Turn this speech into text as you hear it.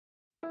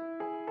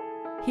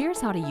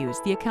Here's how to use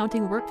the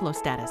accounting workflow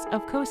status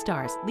of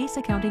CoStar's lease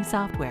accounting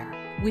software,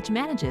 which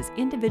manages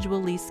individual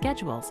lease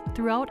schedules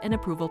throughout an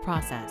approval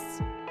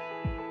process.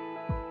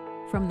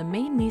 From the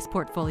main lease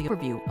portfolio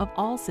review of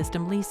all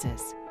system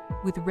leases,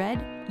 with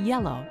red,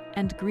 yellow,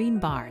 and green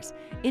bars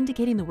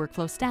indicating the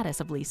workflow status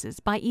of leases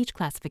by each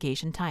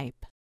classification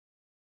type.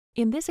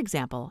 In this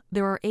example,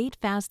 there are 8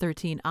 FAS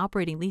 13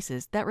 operating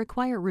leases that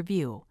require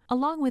review,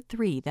 along with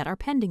 3 that are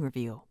pending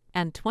review,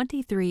 and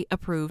 23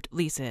 approved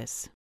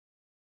leases.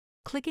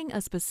 Clicking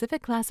a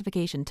specific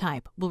classification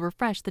type will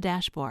refresh the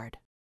dashboard.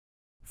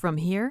 From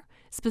here,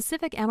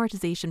 specific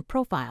amortization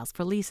profiles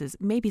for leases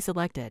may be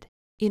selected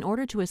in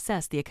order to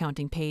assess the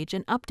accounting page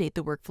and update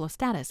the workflow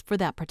status for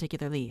that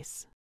particular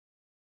lease.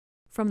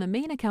 From the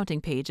main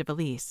accounting page of a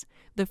lease,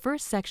 the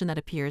first section that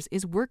appears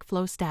is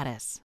Workflow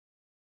Status.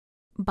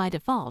 By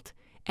default,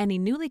 any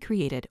newly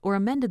created or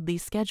amended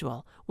lease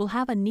schedule will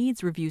have a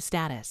Needs Review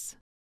status.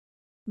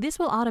 This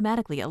will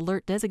automatically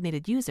alert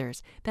designated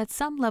users that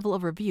some level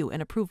of review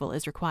and approval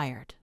is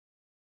required.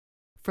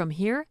 From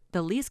here,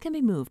 the lease can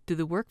be moved through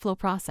the workflow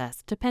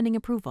process to pending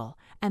approval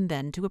and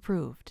then to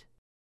approved.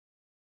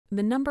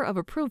 The number of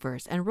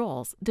approvers and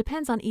roles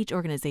depends on each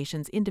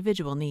organization's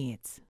individual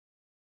needs.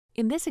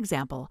 In this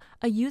example,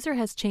 a user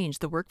has changed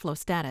the workflow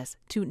status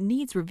to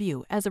Needs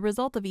Review as a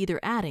result of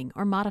either adding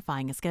or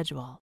modifying a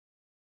schedule.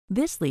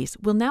 This lease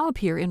will now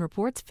appear in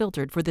reports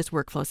filtered for this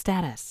workflow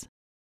status.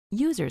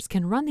 Users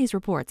can run these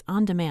reports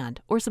on demand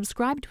or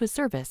subscribe to a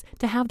service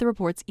to have the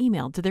reports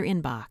emailed to their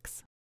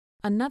inbox.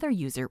 Another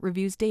user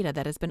reviews data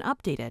that has been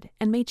updated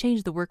and may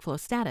change the workflow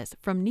status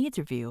from Needs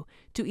Review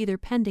to either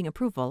pending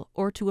approval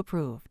or to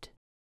approved.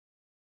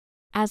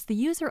 As the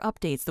user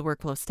updates the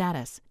workflow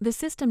status, the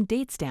system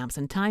date stamps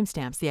and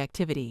timestamps the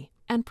activity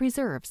and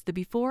preserves the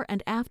before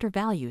and after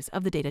values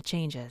of the data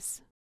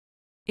changes.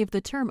 If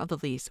the term of the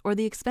lease or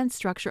the expense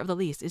structure of the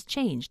lease is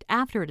changed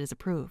after it is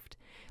approved,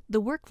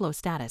 the workflow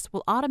status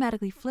will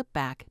automatically flip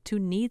back to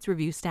Needs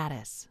Review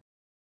status.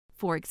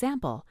 For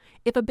example,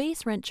 if a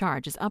base rent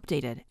charge is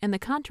updated and the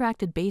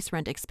contracted base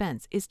rent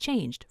expense is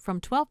changed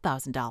from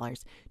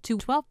 $12,000 to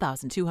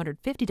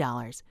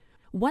 $12,250,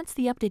 once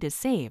the update is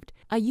saved,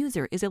 a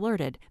user is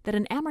alerted that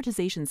an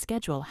amortization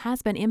schedule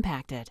has been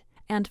impacted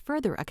and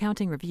further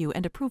accounting review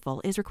and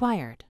approval is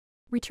required.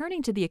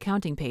 Returning to the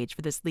accounting page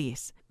for this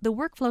lease, the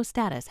workflow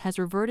status has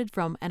reverted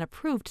from an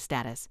approved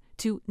status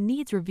to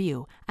Needs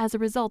Review as a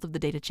result of the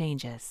data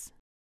changes.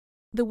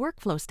 The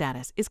workflow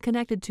status is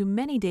connected to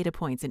many data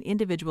points in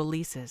individual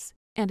leases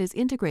and is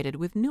integrated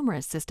with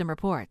numerous system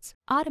reports,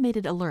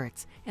 automated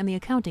alerts, and the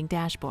accounting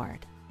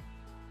dashboard.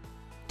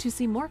 To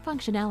see more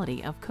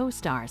functionality of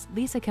CoStar's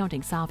lease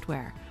accounting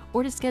software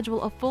or to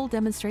schedule a full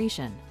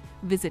demonstration,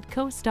 visit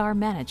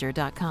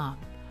CoStarManager.com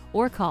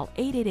or call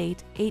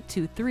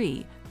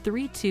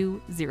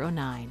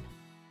 888-823-3209.